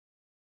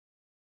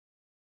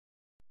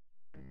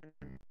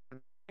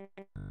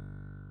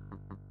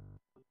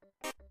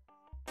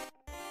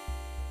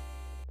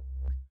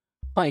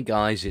Hi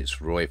guys,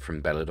 it's Roy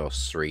from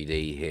Bellados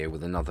 3D here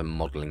with another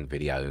modelling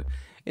video.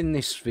 In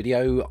this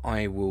video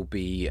I will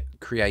be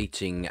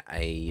creating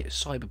a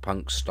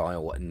cyberpunk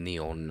style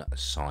neon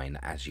sign,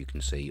 as you can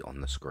see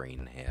on the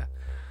screen here.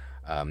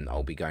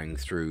 I'll be going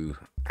through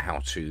how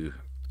to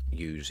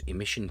use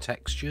emission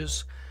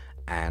textures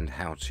and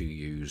how to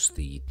use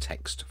the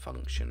text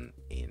function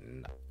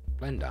in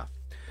Blender.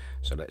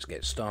 So let's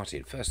get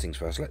started. First things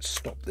first, let's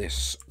stop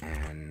this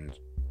and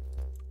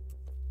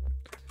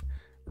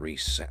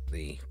reset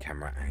the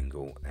camera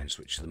angle and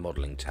switch to the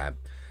modeling tab.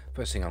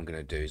 First thing I'm going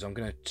to do is I'm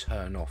going to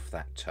turn off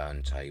that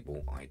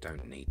turntable. I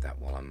don't need that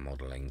while I'm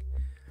modeling,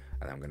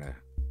 and I'm going to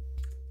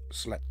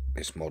select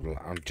this model.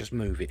 I'll just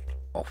move it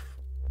off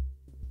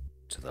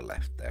to the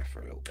left there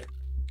for a little bit.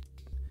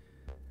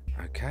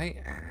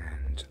 Okay,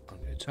 and I'm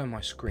going to turn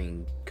my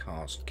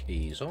screencast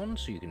keys on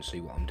so you can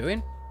see what I'm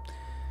doing.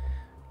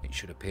 It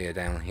should appear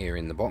down here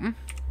in the bottom.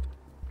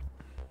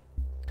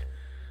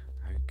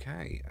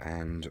 Okay,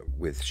 and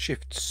with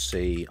Shift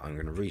C, I'm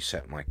going to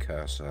reset my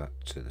cursor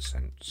to the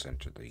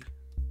center of the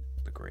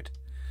grid.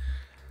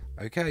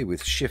 Okay,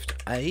 with Shift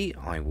A,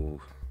 I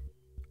will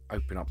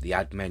open up the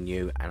Add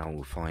menu and I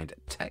will find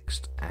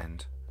Text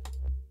and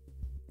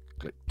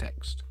click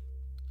Text.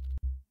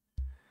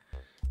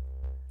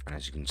 And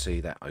as you can see,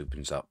 that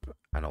opens up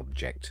an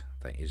object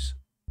that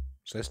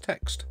says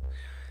text.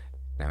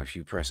 Now, if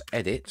you press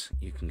Edit,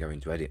 you can go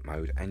into Edit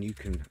mode and you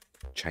can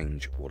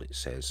change what it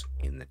says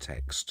in the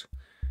text.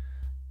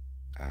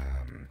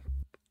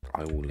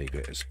 I will leave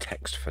it as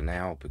text for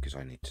now because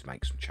I need to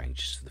make some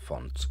changes to the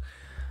font.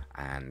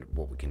 And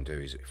what we can do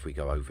is, if we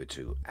go over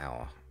to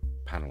our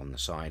panel on the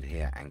side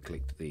here and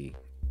click the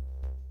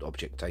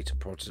object data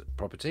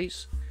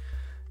properties,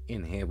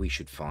 in here we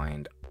should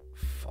find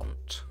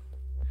font,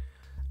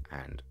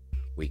 and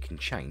we can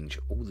change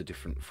all the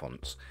different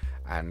fonts.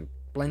 And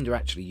Blender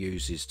actually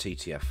uses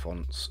TTF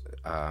fonts,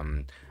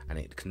 and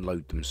it can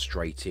load them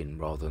straight in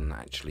rather than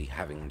actually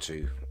having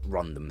to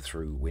run them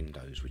through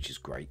Windows, which is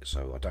great.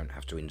 So I don't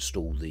have to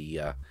install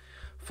the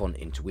font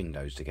into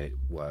Windows to get it to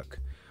work.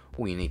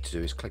 All you need to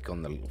do is click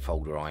on the little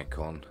folder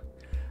icon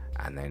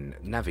and then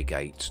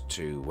navigate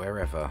to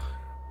wherever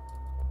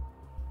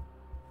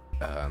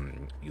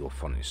your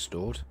font is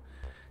stored.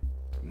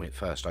 When it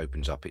first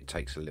opens up, it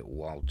takes a little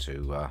while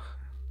to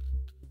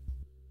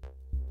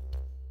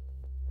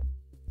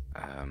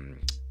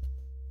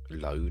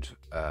load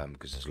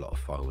because there's a lot of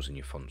files in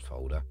your font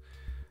folder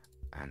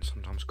and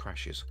sometimes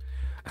crashes.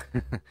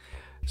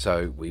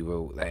 So we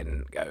will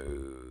then go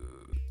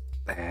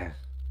there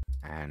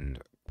and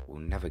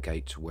we'll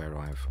navigate to where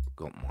I've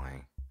got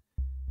my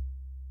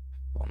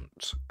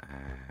font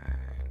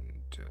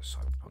and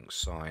Cyberpunk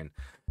sign.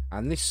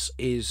 And this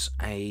is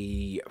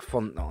a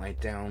font that I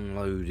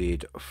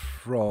downloaded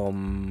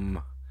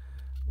from,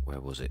 where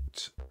was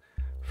it?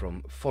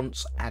 From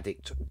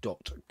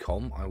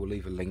fontsaddict.com. I will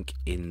leave a link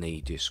in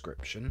the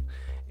description,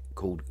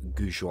 called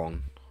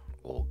GoJuOn,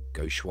 or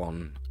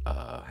GoJuOn,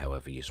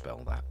 however you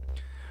spell that.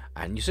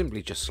 And you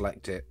simply just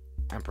select it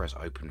and press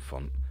open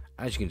font.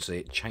 As you can see,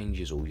 it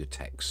changes all your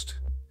text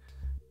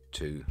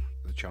to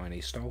the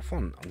Chinese style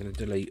font. I'm going to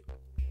delete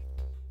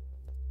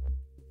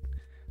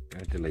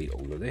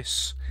all of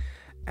this,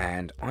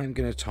 and I'm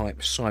going to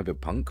type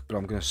Cyberpunk, but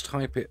I'm going to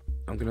type it.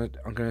 I'm going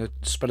to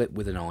spell it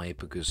with an I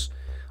because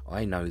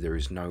I know there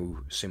is no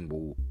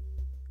symbol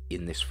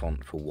in this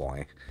font for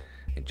Y.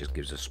 It just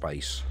gives a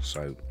space.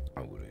 So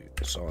I will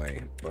do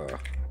Cyberpunk.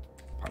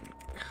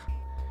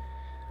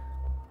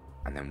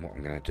 And then what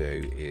I'm going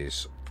to do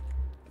is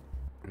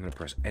I'm going to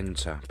press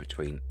enter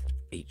between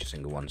each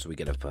single one so we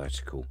get a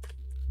vertical.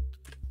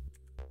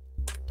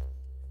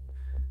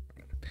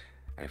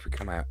 And if we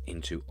come out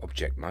into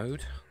object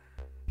mode,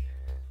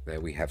 there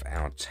we have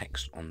our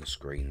text on the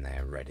screen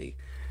there ready.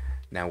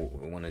 Now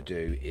what we want to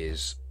do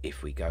is,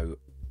 if we go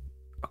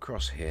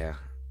across here,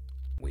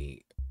 I'm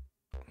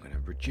going to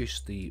reduce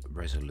the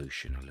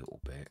resolution a little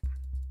bit.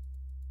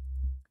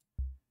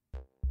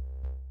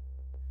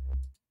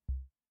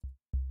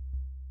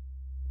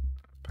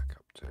 Back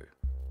up to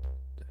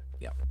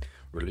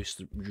reduce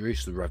the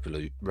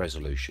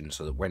resolution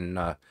so that when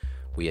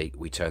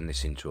we turn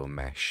this into a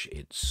mesh,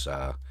 it's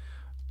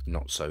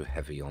not so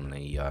heavy on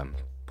the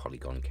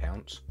polygon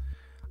count.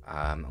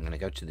 I'm going to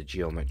go to the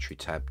geometry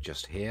tab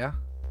just here,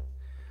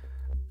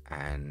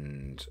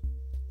 and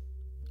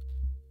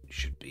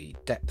should be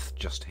depth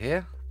just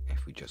here.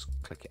 If we just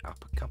click it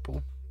up a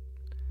couple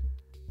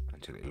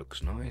until it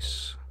looks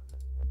nice,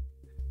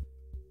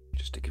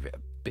 just to give it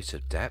a bit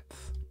of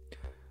depth,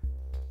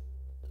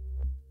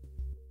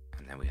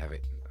 and then we have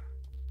it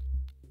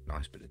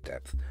nice bit of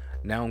depth.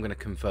 Now I'm going to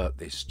convert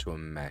this to a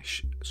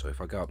mesh. So if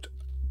I go up to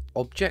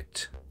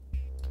object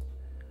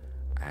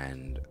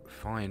and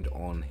find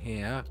on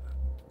here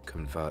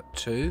convert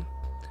to,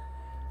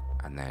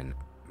 and then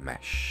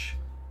mesh,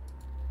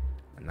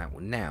 and that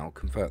will now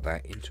convert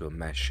that into a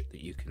mesh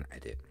that you can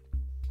edit.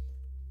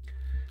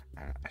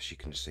 And as you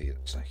can see,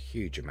 it's a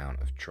huge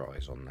amount of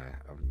tries on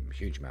there, a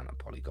huge amount of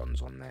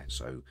polygons on there.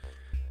 So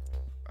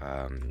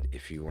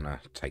if you want to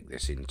take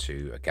this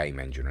into a game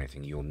engine or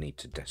anything, you'll need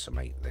to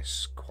decimate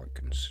this quite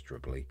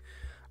considerably.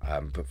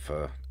 But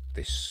for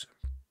this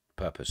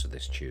purpose of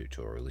this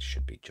tutorial, this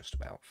should be just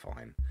about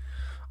fine.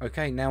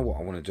 Okay, now what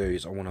I want to do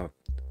is I want to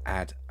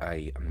add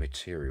a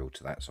material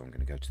to that. So I'm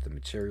going to go to the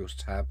Materials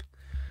tab,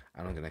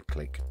 and I'm going to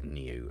click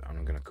New, and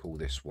I'm going to call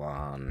this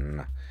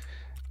one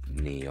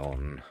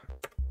Neon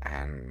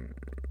and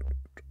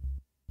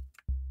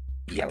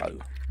Yellow.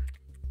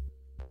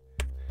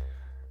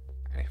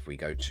 And if we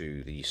go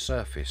to the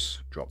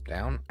Surface drop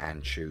down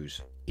and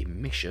choose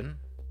Emission,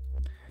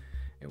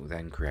 it will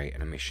then create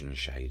an emission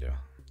shader.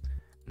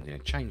 I'm going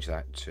to change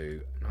that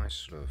to a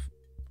nice sort of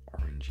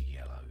orangey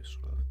yellow,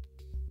 sort of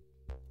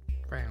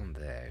around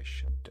there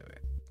should do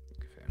it.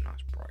 Give it a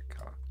nice bright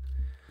colour.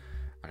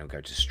 And we'll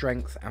go to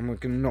Strength, and we're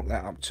going to knock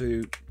that up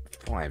to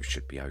 5,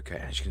 should be okay.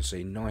 As you can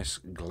see, nice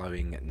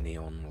glowing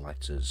neon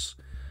letters.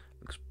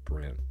 Looks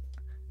brilliant.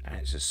 And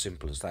it's as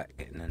simple as that,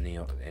 getting an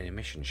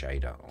emission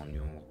shader on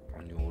your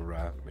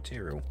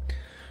material.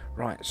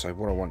 Right, so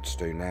what I want to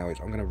do now is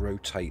I'm going to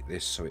rotate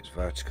this so it's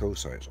vertical,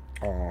 so it's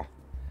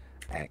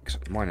RX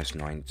minus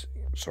 90,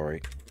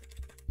 sorry,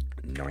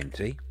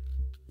 90,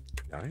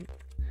 no,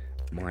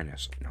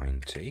 minus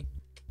 90,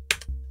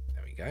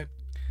 there we go,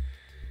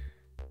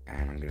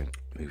 and I'm going to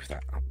move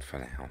that up for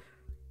now.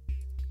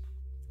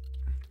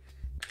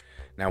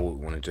 Now what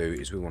we want to do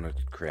is we want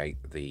to create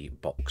the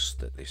box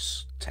that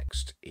this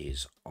text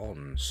is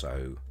on,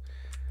 so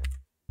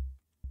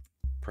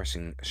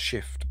pressing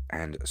Shift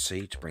and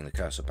C to bring the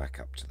cursor back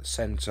up to the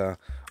center,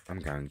 I'm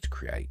going to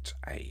create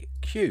a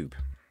cube.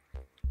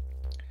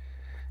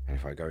 And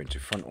if I go into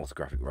front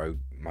orthographic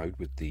mode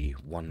with the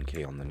 1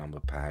 key on the number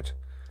pad,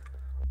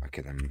 I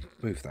can then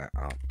move that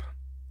up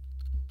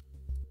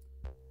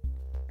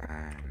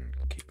and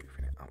keep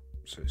moving it up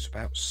so it's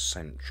about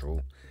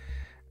central.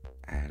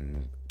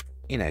 And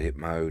in edit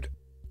mode,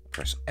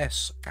 press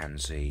S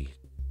and Z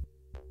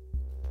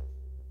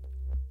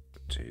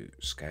to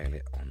scale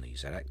it on the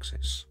Z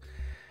axis,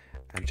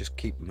 and just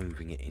keep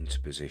moving it into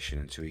position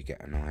until you get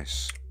a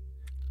nice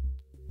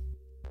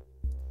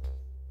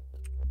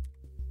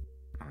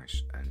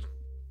and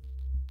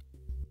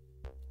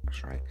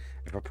that's right.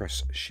 If I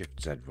press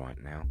Shift Z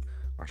right now,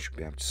 I should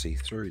be able to see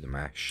through the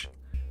mesh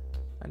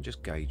and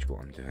just gauge what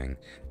I'm doing.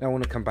 Now I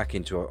want to come back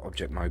into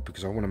object mode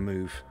because I want to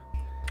move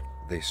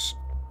this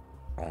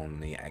on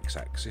the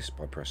x-axis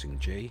by pressing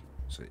G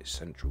so it's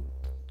central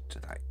to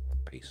that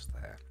piece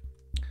there.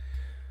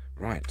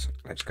 Right,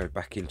 let's go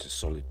back into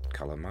solid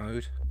color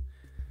mode.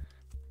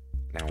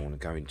 Now I want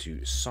to go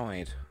into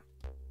side.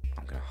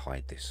 I'm going to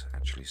hide this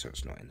actually so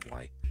it's not in the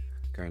way.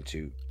 Going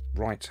to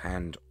right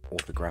hand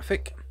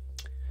orthographic,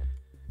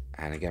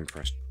 and again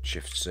press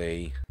Shift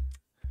C.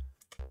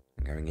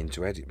 I'm going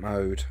into edit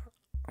mode.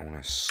 I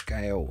want to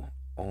scale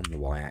on the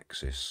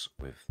y-axis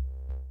with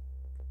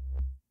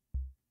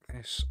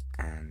this,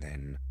 and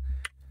then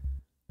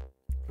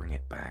bring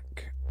it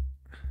back.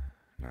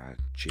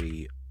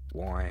 G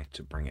Y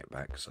to bring it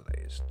back so that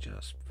it's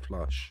just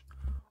flush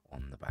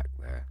on the back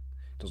there.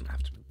 It doesn't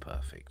have to be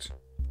perfect.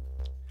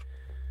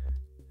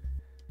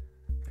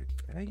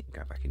 Okay,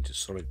 go back into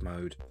solid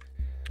mode.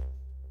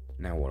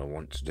 Now what I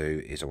want to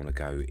do is I want to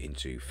go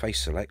into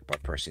face select by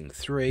pressing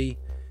 3,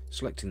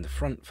 selecting the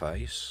front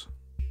face.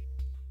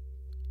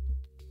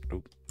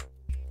 Oh,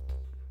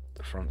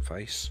 the front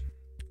face.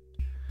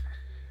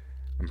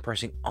 I'm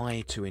pressing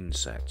I to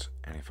inset,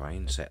 and if I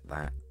inset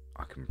that,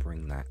 I can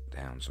bring that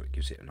down so it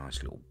gives it a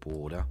nice little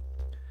border.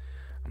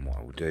 And what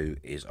I will do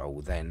is I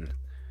will then,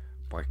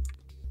 by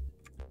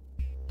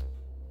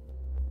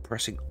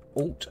pressing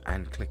Alt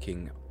and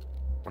clicking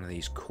one of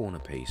these corner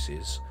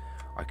pieces,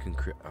 I can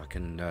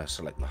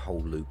select the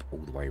whole loop all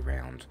the way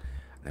around.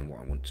 And then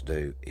what I want to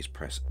do is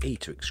press E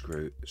to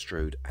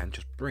extrude and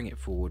just bring it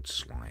forward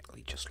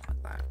slightly, just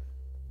like that.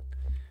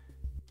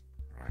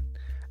 Right.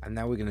 And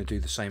now we're going to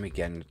do the same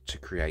again to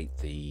create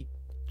the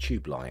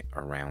tube light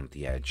around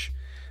the edge.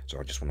 So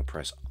I just want to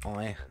press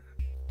I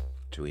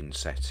to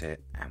inset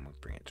it, and we'll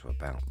bring it to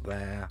about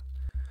there,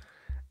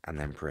 and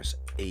then press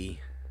E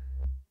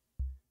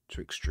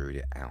to extrude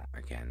it out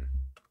again,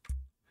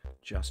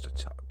 just a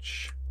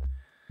touch.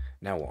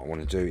 Now what I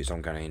want to do is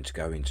I'm going to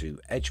go into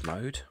edge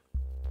mode,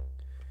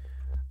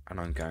 and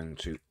I'm going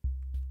to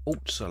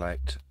Alt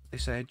select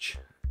this edge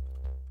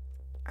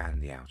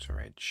and the outer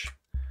edge,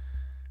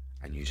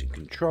 and using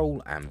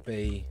Control and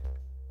B,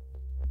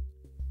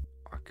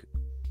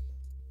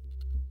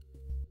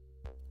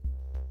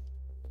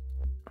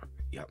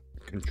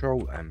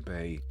 Control and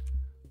B,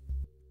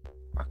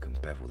 I can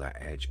bevel that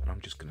edge, and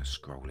I'm just going to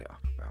scroll it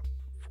up about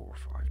 4 or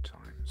 5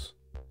 times.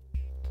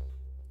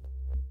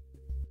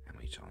 How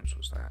many times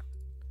was that?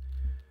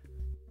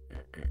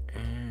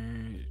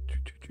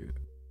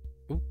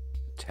 Ooh,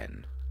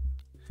 10.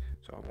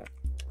 So I want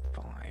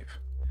 5,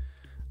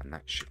 and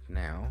that should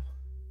now.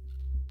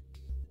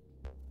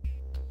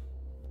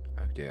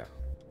 Oh dear,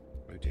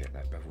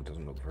 that bevel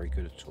doesn't look very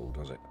good at all,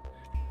 does it?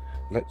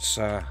 let's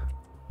go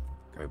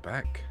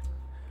back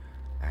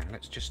and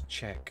let's just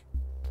check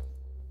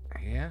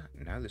here.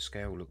 No, the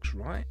scale looks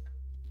right.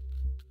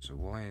 So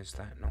why is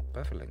that not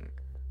beveling?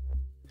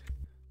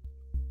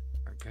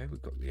 Okay,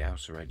 we've got the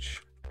outer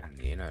edge and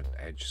the inner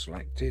edge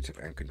selected,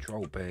 and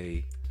Control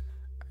B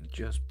and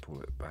just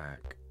pull it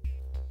back.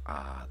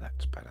 Ah,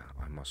 that's better.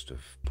 I must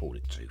have pulled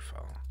it too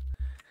far.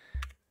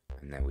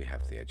 And there we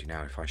have the edge.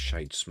 Now if I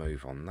shade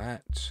smooth on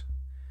that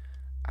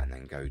and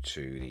then go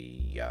to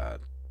the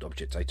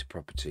object data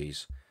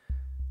properties,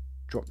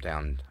 drop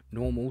down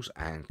normals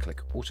and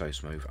click auto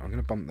smooth. I'm going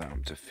to bump that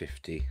up to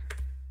 50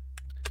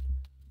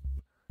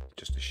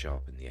 just to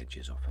sharpen the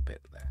edges off a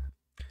bit there.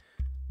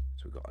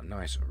 So we've got a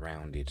nice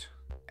rounded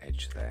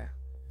edge there.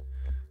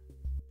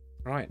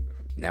 Right,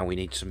 now we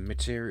need some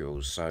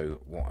materials.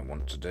 So what I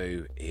want to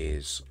do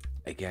is,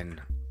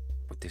 again,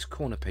 with this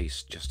corner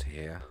piece just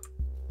here,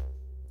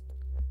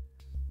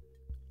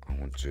 I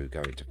want to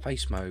go into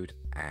face mode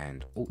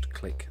and alt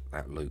click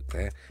that loop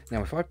there.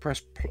 Now if I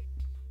press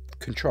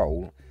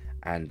Control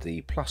and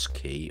the plus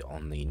key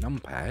on the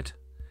numpad,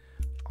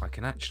 I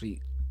can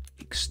actually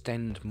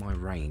extend my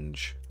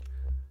range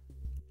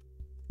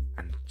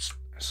and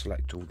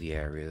select all the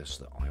areas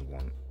that I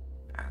want,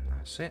 and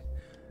that's it.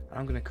 And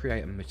I'm going to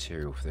create a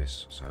material for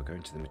this, so I'll go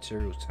into the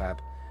materials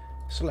tab,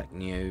 select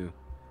new,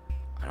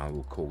 and I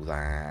will call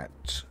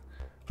that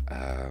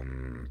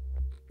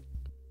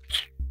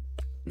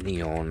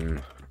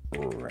neon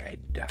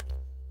red.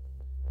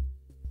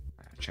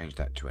 Change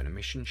that to an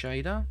emission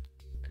shader,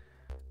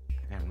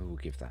 and we will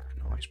give that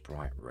a nice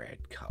bright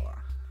red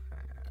colour.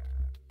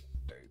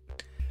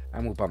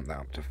 And we'll bump that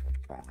up to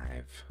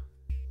 5.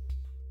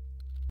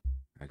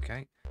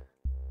 Okay,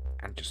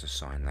 and just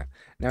assign that.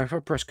 Now if I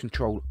press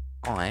Control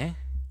I,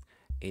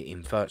 it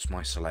inverts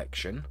my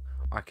selection.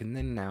 I can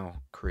then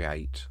now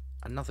create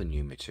another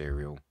new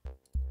material.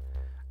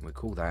 We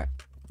call that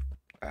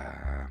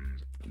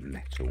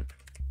metal.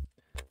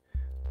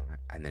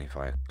 And then if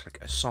I click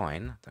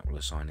assign, that will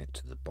assign it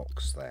to the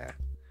box there.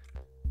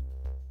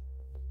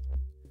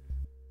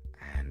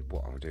 And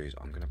what I'll do is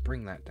I'm going to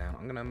bring that down.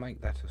 I'm going to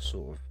make that a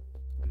sort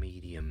of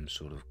medium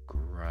sort of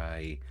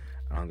grey,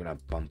 and I'm going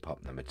to bump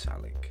up the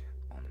metallic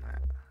on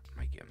that,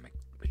 make it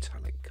a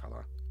metallic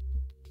colour.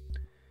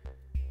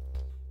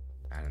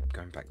 And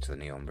going back to the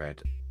neon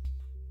red,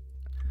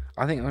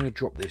 I think I'm going to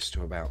drop this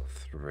to about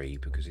 3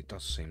 because it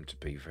does seem to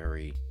be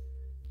very,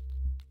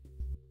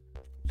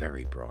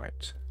 very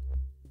bright.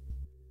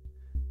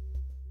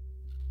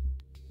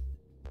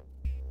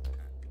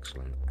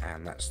 Excellent.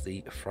 And that's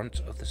the front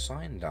of the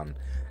sign done.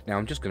 Now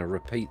I'm just going to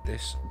repeat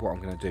this. What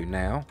I'm going to do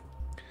now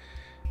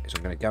is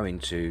I'm going to go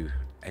into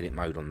edit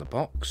mode on the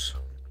box.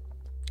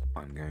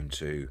 I'm going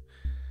to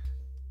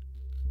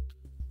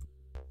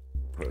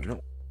put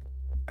an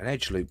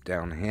edge loop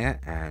down here,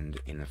 and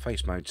in the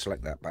face mode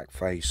select that back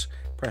face,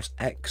 press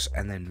X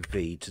and then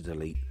V to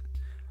delete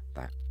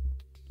that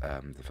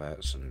the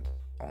verts and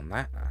on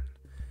that, and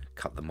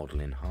cut the model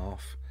in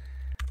half.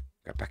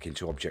 Go back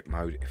into object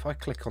mode. If I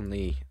click on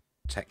the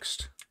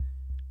text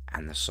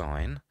and the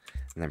sign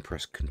and then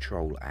press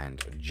Control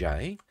and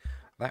J,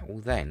 that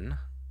will then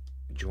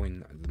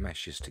join the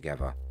meshes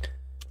together.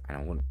 And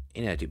I want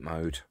in edit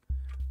mode,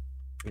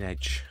 in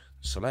edge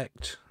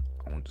select,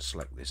 I want to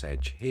select this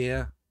edge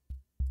here,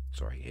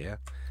 sorry, here,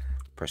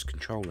 press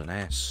Control and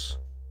S,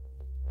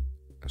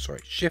 sorry,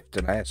 Shift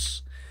and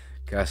S,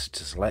 cursor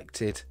to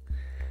selected,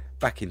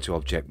 back into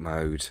object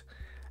mode,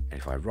 and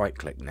if I right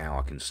click now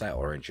I can set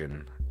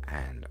origin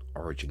and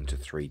origin to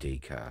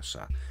 3D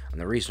cursor. And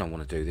the reason I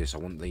want to do this, I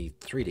want the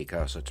 3D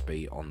cursor to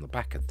be on the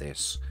back of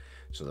this,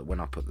 so that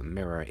when I put the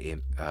mirror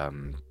in,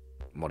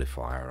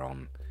 modifier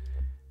on,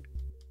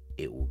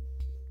 it will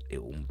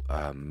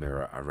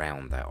mirror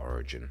around that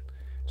origin.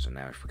 So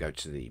now if we go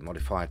to the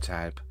modifier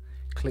tab,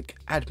 click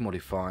add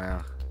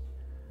modifier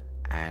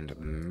and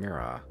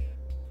mirror,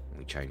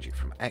 we change it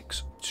from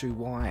X to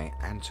Y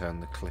and turn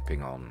the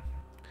clipping on,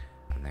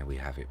 and there we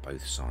have it,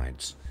 both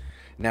sides.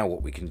 Now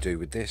what we can do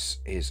with this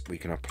is we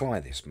can apply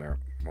this mirror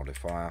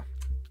modifier.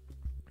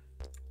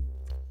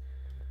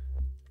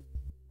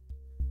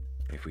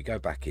 If we go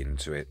back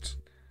into it,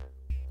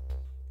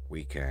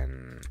 we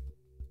can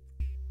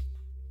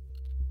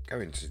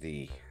go into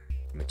the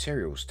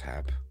materials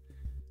tab,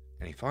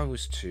 and if I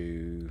was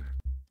to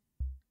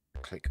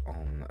click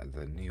on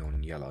the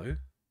neon yellow,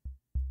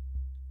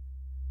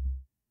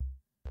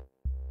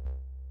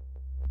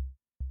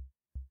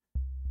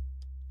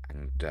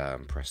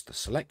 and press the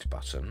select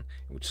button,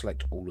 it would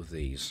select all of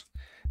these.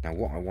 Now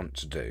what I want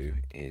to do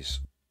is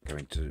go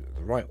into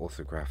the right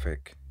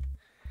orthographic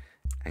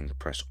and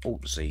press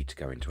Alt Z to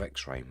go into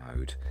X-ray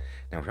mode.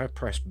 Now if I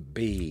press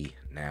B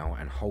now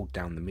and hold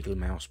down the middle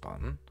mouse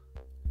button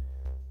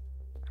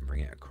and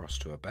bring it across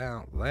to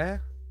about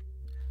there,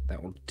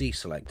 that will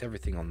deselect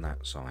everything on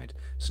that side.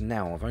 So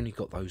now I've only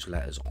got those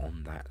letters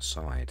on that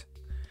side,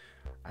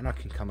 and I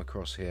can come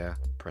across here,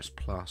 press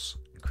plus,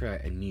 and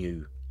create a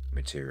new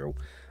material,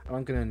 and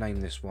I'm going to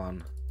name this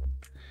one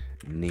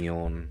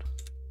neon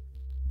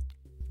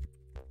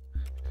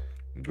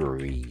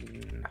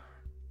green.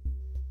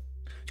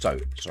 So,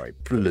 sorry,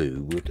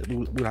 blue.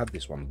 We'll have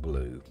this one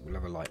blue. We'll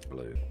have a light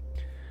blue.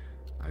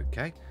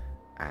 Okay,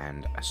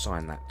 and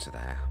assign that to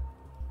there.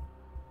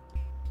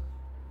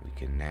 We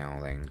can now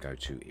then go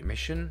to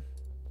Emission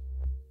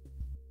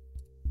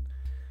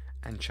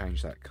and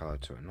change that colour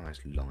to a nice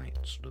light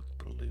sort of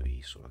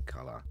bluey sort of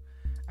colour,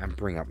 and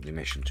bring up the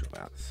emission to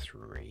about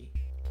 3.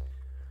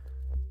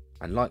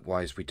 And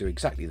likewise we do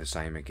exactly the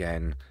same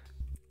again.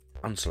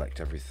 Unselect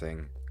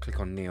everything,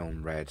 click on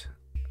neon red,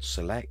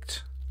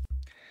 select,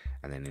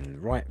 and then in the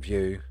right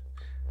view,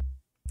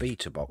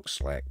 beta box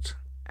select,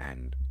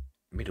 and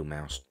middle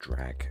mouse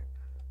drag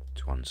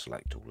to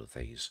unselect all of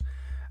these.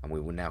 And we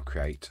will now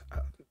create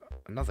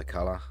another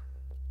colour,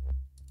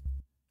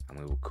 and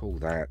we will call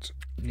that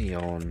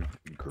neon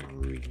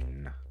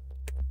green.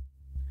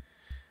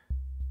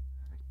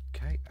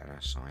 Okay, and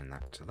assign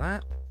that to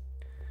that,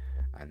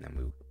 and then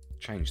we'll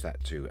change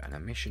that to an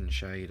emission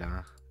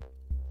shader,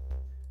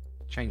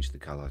 change the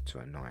colour to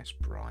a nice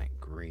bright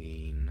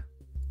green,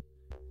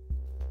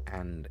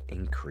 and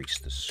increase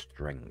the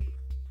strength.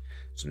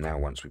 So now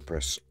once we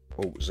press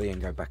Alt Z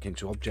and go back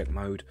into object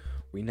mode,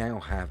 we now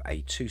have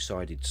a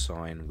two-sided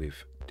sign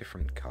with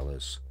different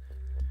colours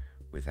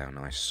with our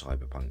nice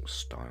cyberpunk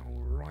style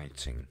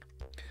writing.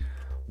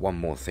 One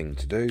more thing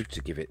to do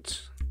to give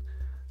it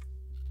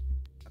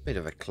a bit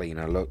of a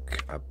cleaner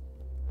look, a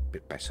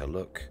bit better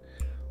look.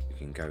 We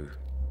can go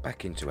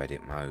back into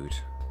edit mode,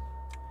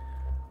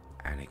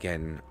 and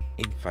again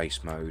in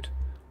face mode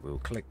we'll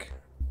click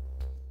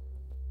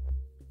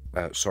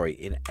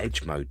in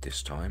edge mode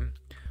this time.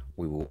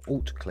 We will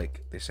alt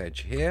click this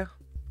edge here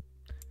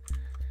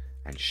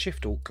and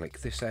shift alt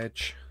click this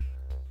edge,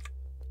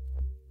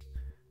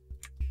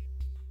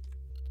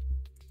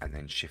 and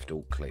then shift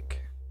alt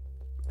click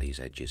these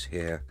edges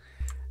here,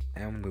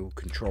 and we'll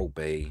control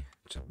B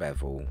to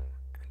bevel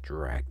and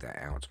drag that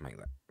out to make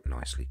that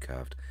nicely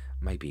curved,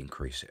 maybe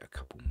increase it a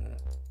couple more.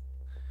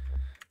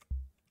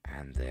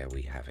 And there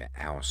we have it,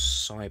 our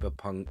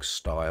cyberpunk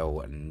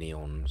style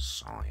neon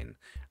sign.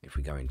 If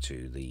we go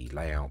into the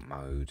layout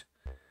mode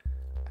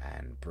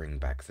and bring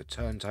back the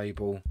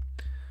turntable,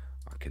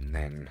 I can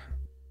then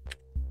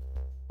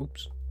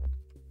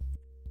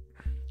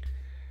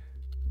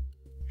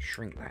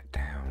shrink that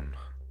down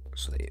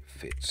so that it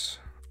fits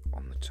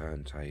on the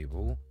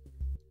turntable,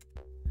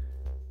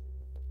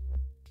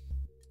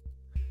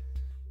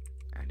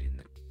 and in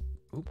the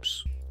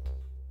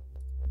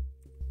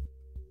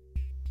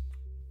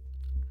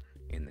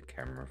in the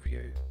camera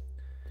view.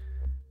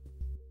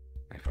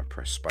 If I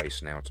press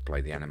space now to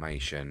play the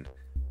animation,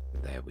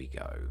 there we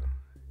go.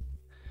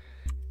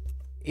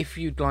 If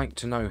you'd like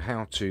to know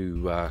how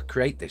to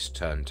create this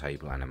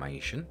turntable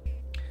animation,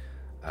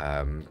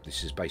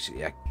 this is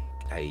basically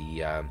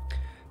a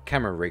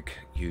camera rig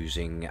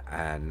using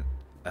an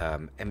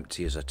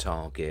empty as a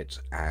target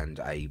and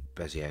a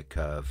Bezier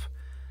curve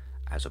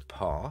as a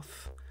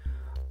path.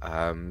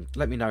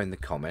 Let me know in the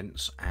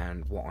comments,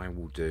 and what I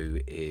will do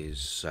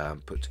is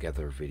put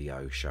together a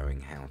video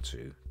showing how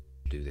to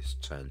do this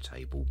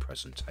turntable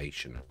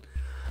presentation.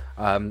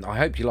 I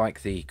hope you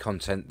like the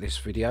content this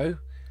video.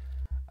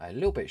 A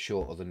little bit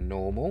shorter than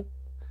normal,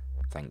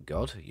 thank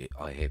God,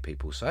 I hear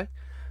people say.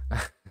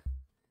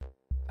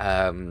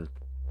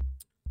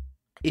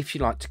 If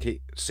you'd like to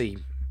see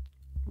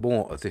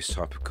more of this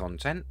type of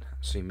content,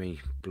 see me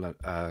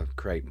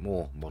create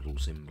more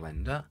models in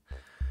Blender,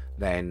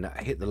 then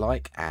hit the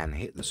like and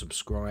hit the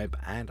subscribe,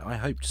 and I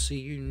hope to see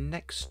you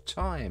next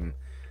time.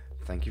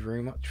 Thank you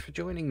very much for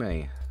joining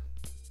me.